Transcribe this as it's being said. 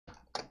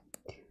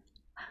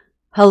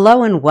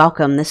Hello and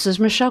welcome. This is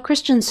Michele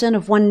Christensen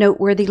of One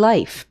Noteworthy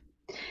Life.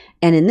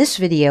 And in this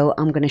video,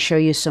 I'm going to show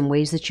you some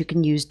ways that you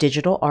can use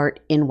digital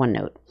art in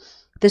OneNote.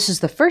 This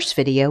is the first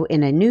video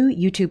in a new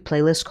YouTube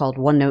playlist called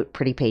OneNote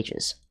Pretty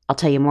Pages. I'll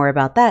tell you more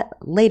about that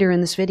later in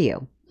this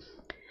video.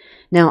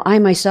 Now, I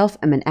myself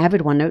am an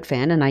avid OneNote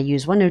fan, and I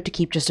use OneNote to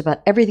keep just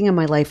about everything in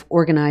my life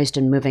organized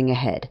and moving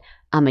ahead.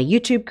 I'm a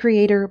YouTube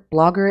creator,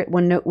 blogger at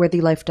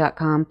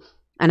onenoteworthylife.com,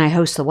 and I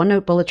host the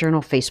OneNote Bullet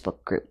Journal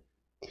Facebook group.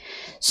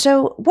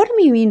 So what do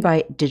we mean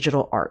by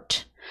digital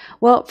art?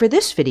 Well, for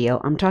this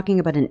video, I'm talking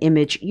about an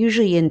image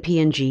usually in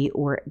PNG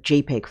or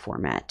JPEG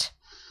format.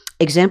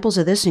 Examples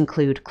of this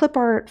include clip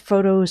art,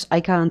 photos,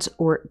 icons,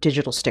 or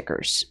digital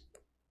stickers.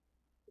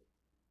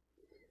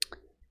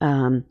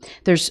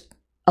 There's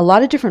a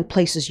lot of different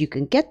places you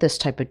can get this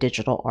type of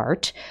digital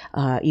art.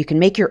 You can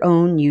make your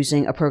own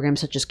using a program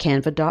such as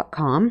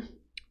canva.com.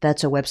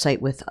 That's a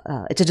website with,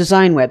 it's a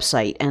design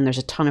website, and there's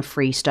a ton of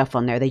free stuff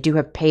on there. They do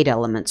have paid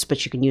elements,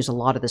 but you can use a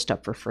lot of the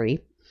stuff for free.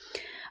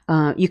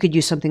 You could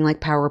use something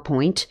like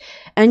PowerPoint,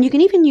 and you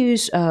can even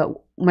use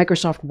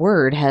Microsoft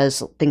Word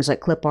has things like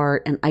clip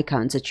art and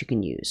icons that you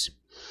can use.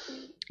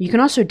 You can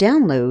also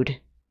download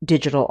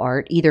digital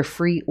art, either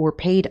free or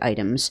paid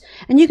items,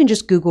 and you can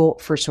just Google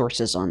for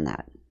sources on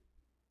that.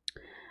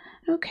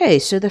 Okay,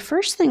 so the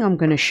first thing I'm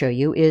going to show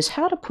you is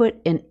how to put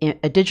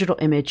a digital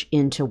image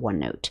into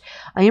OneNote.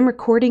 I am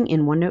recording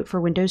in OneNote for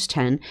Windows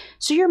 10,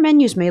 so your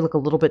menus may look a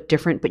little bit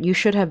different, but you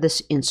should have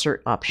this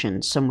insert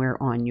option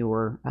somewhere on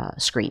your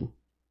screen.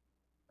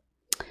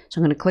 So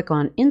I'm going to click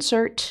on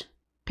Insert,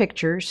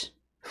 Pictures,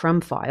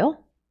 from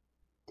File,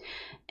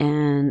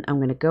 and I'm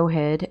going to go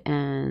ahead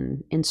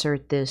and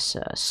insert this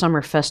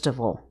Summer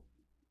Festival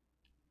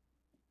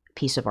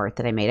piece of art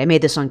that I made. I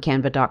made this on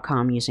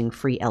canva.com using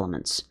free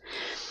elements.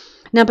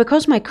 Now,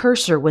 because my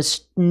cursor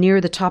was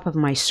near the top of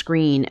my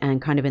screen and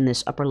kind of in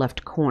this upper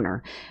left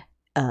corner,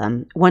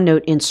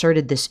 OneNote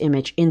inserted this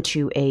image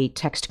into a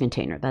text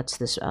container. That's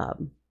this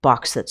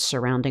box that's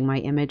surrounding my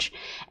image.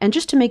 And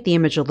just to make the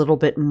image a little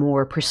bit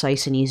more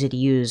precise and easy to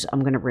use,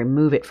 I'm going to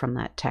remove it from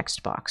that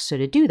text box. So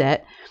to do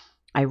that,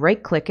 I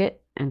right-click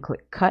it and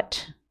click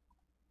Cut.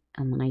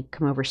 And then I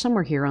come over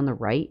somewhere here on the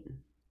right.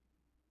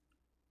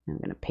 I'm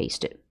going to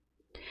paste it.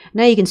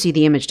 Now you can see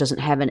the image doesn't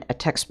have a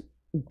text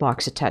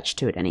box attached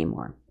to it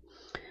anymore.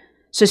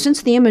 So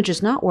since the image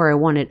is not where I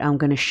want it, I'm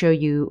going to show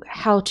you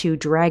how to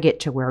drag it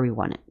to where we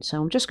want it. So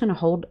I'm just going to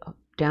hold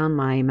down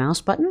my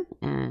mouse button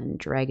and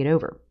drag it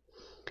over.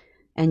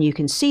 And you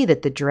can see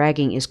that the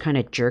dragging is kind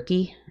of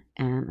jerky,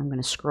 and I'm going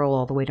to scroll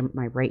all the way to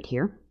my right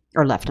here,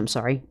 or left, I'm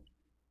sorry.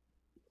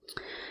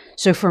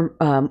 So for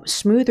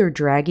smoother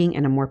dragging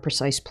and a more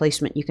precise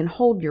placement, you can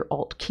hold your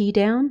Alt key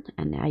down,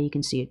 and now you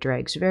can see it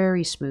drags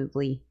very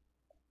smoothly,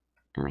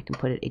 and I can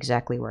put it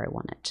exactly where I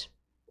want it.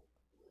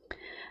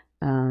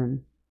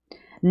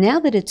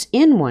 Now that it's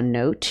in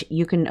OneNote,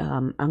 you can,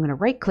 I'm going to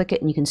right click it,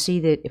 and you can see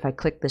that if I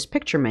click this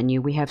picture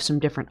menu, we have some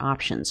different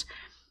options.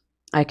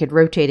 I could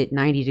rotate it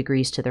 90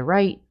 degrees to the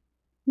right,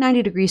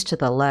 90 degrees to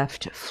the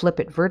left, flip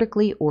it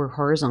vertically or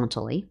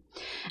horizontally.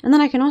 And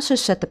then I can also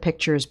set the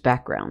picture as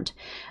background.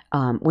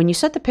 When you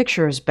set the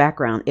picture as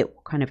background, it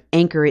will kind of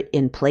anchor it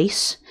in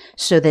place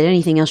so that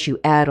anything else you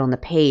add on the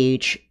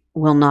page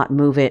will not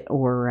move it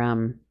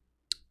or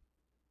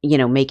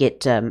make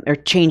it or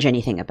change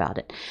anything about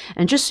it.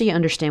 And just so you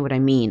understand what I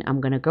mean, I'm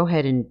going to go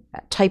ahead and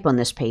type on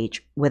this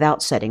page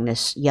without setting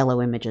this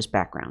yellow image as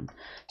background.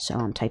 So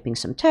I'm typing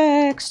some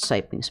text,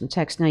 typing some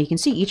text. Now you can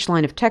see each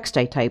line of text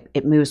I type,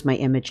 it moves my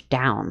image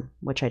down,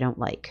 which I don't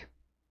like.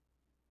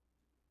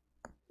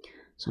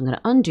 So I'm going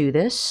to undo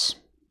this.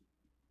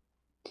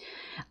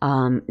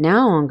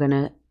 Now I'm going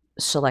to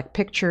select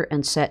picture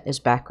and set as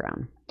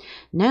background.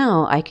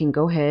 Now I can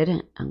go ahead,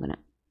 I'm going to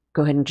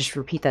go ahead and just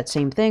repeat that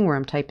same thing where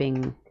I'm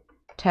typing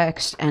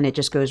text and it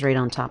just goes right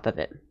on top of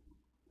it.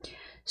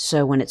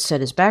 So when it's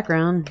set as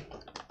background,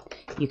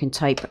 you can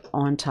type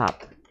on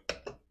top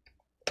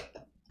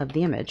of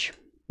the image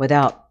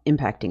without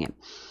impacting it.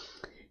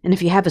 And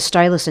if you have a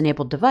stylus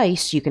enabled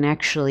device, you can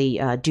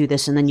actually do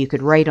this, and then you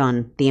could write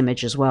on the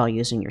image as well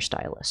using your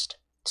stylus.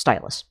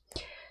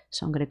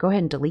 So I'm going to go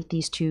ahead and delete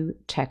these two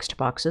text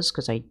boxes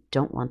because I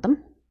don't want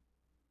them.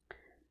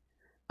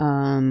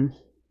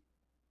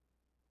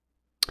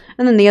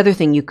 And then the other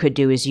thing you could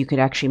do is you could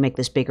actually make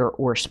this bigger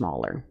or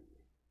smaller.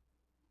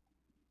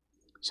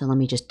 So let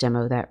me just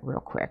demo that real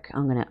quick.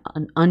 I'm going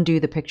to undo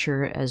the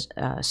picture as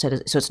so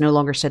it's no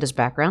longer set as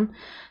background.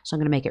 So I'm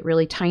going to make it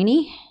really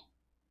tiny.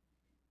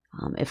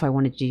 If I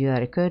wanted to do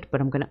that, I could,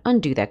 but I'm going to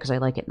undo that because I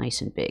like it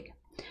nice and big.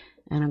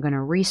 And I'm going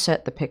to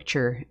reset the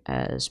picture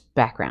as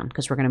background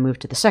because we're going to move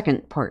to the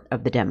second part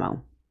of the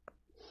demo,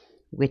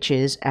 which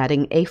is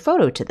adding a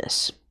photo to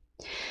this.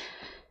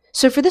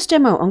 So for this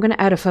demo, I'm going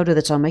to add a photo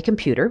that's on my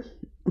computer,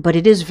 but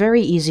it is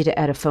very easy to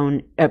add a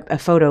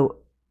photo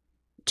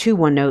to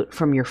OneNote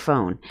from your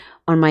phone.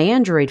 On my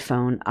Android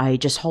phone, I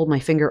just hold my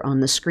finger on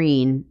the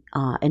screen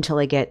until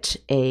I get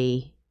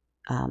a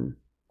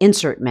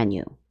insert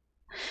menu.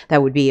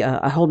 That would be,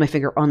 I hold my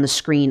finger on the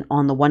screen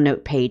on the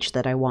OneNote page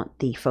that I want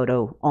the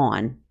photo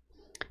on,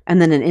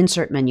 And then an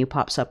insert menu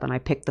pops up and I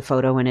pick the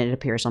photo and it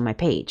appears on my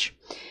page.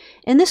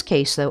 In this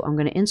case, though, I'm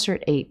going to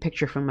insert a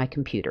picture from my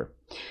computer.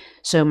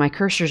 So my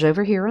cursor's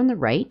over here on the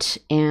right,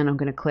 and I'm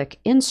going to click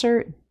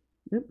Insert,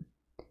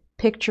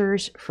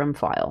 Pictures from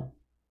File.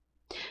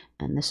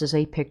 And this is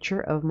a picture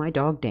of my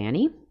dog,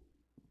 Danny,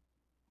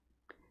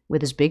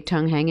 with his big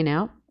tongue hanging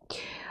out.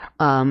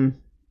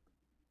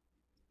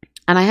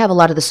 And I have a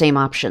lot of the same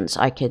options.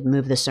 I could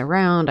move this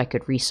around, I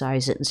could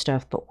resize it and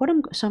stuff, but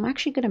so I'm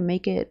actually going to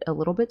make it a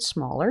little bit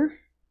smaller.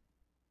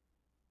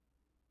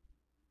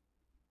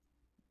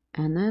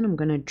 And then I'm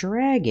going to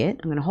drag it.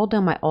 I'm going to hold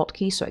down my Alt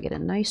key so I get a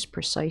nice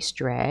precise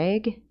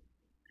drag.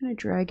 I'm going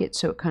to drag it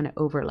so it kind of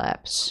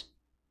overlaps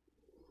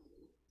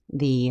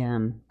the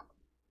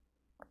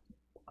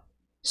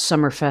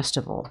Summer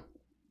Festival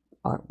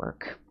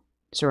artwork.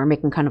 So we're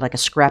making kind of like a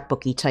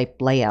scrapbooky type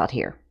layout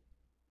here.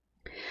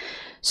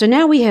 So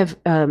now we have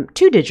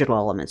two digital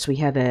elements. We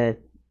have a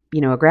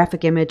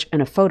graphic image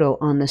and a photo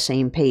on the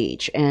same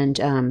page.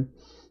 And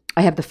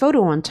I have the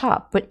photo on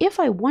top. But if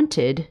I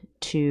wanted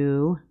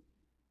to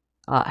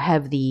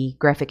have the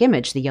graphic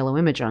image, the yellow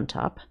image on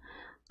top,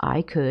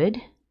 I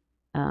could,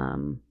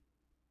 I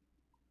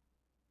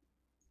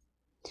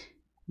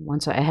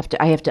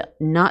have to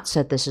not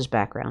set this as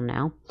background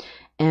now.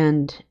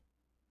 And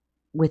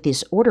with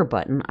this order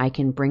button, I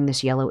can bring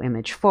this yellow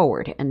image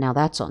forward, and now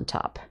that's on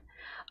top.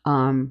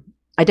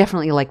 I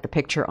definitely like the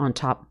picture on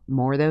top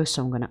more though,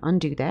 so I'm going to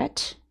undo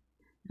that.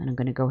 And I'm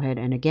going to go ahead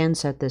and again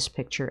set this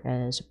picture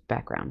as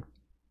background.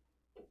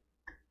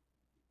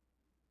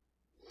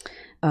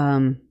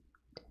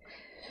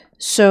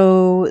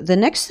 So the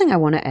next thing I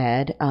want to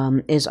add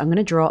is I'm going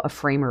to draw a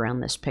frame around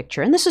this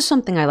picture. And this is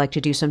something I like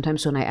to do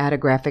sometimes when I add a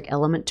graphic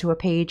element to a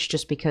page,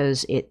 just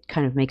because it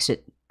kind of makes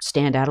it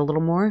stand out a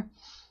little more.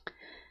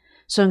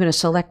 So I'm going to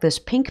select this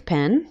pink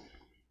pen,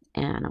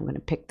 and I'm going to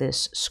pick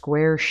this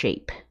square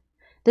shape.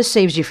 This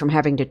saves you from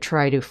having to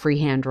try to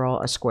freehand draw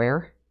a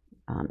square.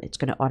 It's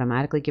going to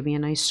automatically give me a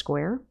nice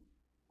square.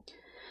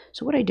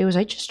 So what I do is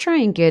I just try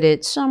and get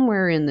it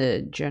somewhere in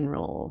the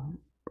general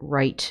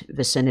right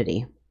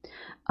vicinity.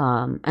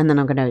 And then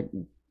I'm going to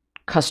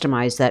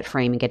customize that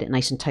frame and get it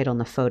nice and tight on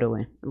the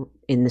photo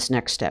in this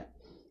next step.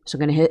 So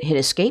I'm going to hit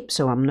Escape,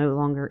 so I'm no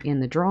longer in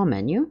the Draw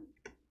menu.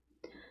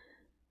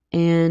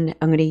 And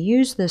I'm going to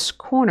use this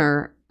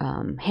corner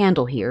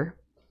handle here,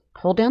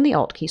 hold down the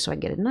Alt key so I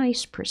get a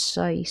nice,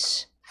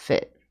 precise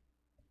fit.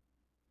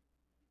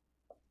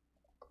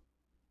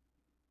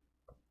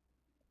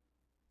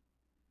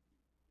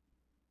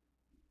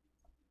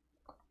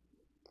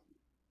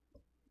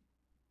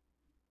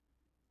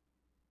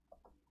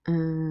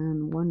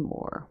 And one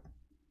more.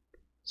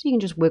 So you can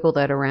just wiggle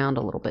that around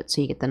a little bit so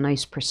you get the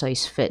nice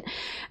precise fit.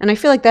 And I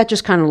feel like that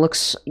just kind of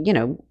looks, a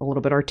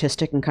little bit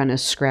artistic and kind of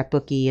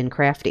scrapbooky and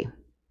crafty.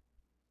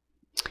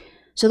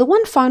 So the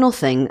one final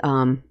thing,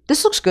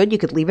 this looks good, you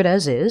could leave it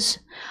as is.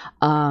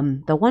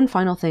 The one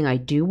final thing I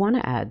do want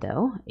to add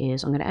though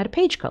is I'm going to add a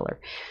page color.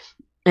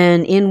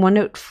 And in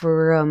OneNote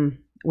for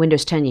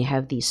Windows 10 you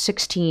have these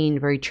 16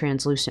 very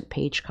translucent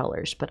page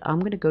colors, but I'm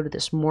going to go to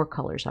this More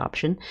Colors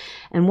option.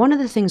 And one of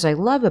the things I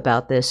love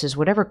about this is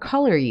whatever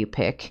color you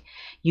pick,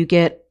 you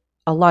get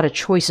a lot of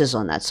choices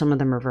on that. Some of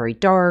them are very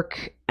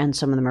dark and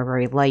some of them are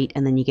very light,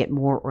 and then you get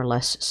more or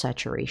less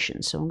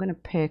saturation. So I'm going to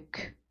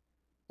pick,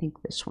 I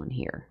think this one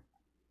here.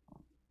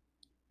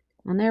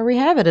 And there we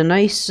have it, a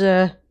nice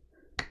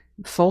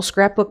full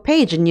scrapbook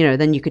page. And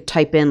then you could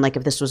type in, like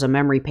if this was a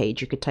memory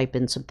page, you could type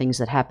in some things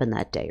that happened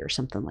that day or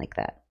something like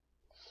that.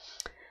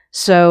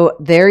 So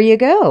there you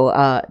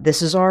go.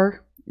 This is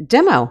our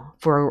demo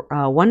for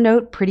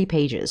OneNote Pretty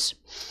Pages.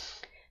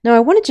 Now I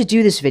wanted to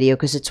do this video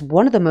because it's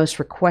one of the most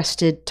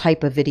requested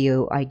type of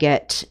video I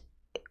get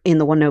in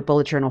the OneNote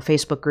Bullet Journal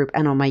Facebook group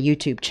and on my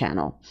YouTube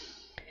channel.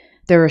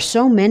 There are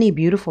so many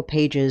beautiful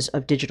pages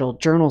of digital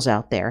journals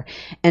out there,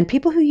 and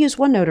people who use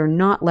OneNote are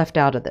not left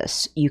out of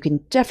this. You can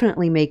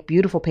definitely make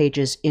beautiful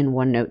pages in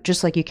OneNote,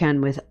 just like you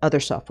can with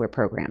other software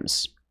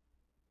programs.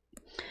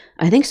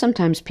 I think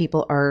sometimes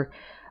people are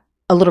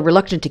a little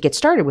reluctant to get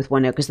started with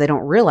OneNote because they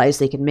don't realize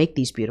they can make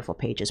these beautiful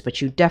pages,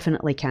 but you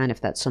definitely can if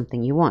that's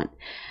something you want.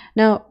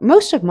 Now,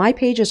 most of my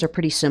pages are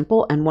pretty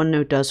simple, and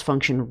OneNote does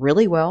function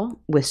really well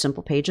with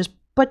simple pages.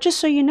 But just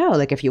so you know,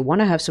 like if you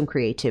want to have some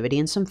creativity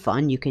and some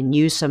fun, you can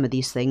use some of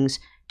these things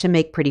to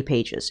make pretty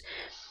pages.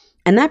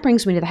 And that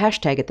brings me to the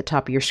hashtag at the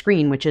top of your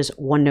screen, which is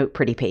OneNote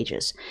Pretty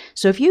Pages.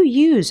 So if you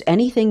use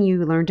anything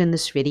you learned in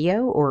this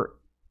video or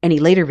any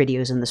later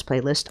videos in this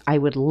playlist, I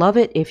would love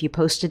it if you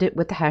posted it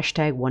with the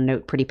hashtag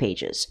OneNote Pretty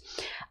Pages.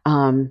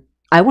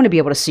 I want to be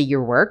able to see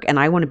your work, and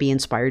I want to be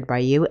inspired by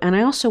you, and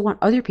I also want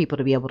other people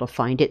to be able to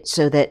find it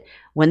so that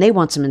when they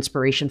want some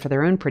inspiration for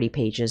their own pretty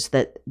pages,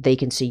 that they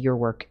can see your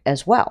work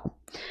as well.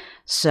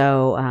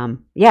 So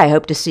yeah, I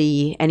hope to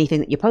see anything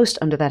that you post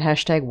under that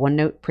hashtag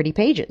OneNote Pretty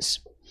Pages.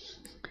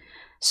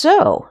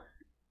 So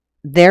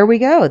there we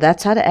go.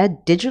 That's how to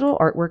add digital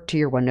artwork to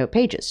your OneNote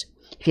pages.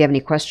 If you have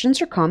any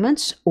questions or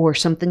comments or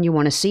something you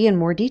want to see in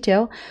more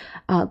detail,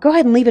 go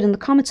ahead and leave it in the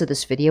comments of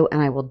this video,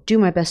 and I will do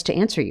my best to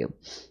answer you.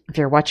 If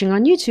you're watching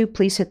on YouTube,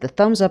 please hit the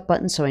thumbs up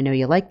button so I know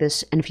you like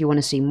this, and if you want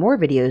to see more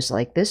videos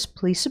like this,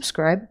 please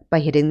subscribe by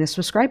hitting the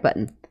subscribe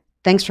button.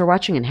 Thanks for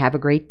watching and have a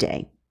great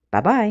day.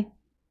 Bye-bye.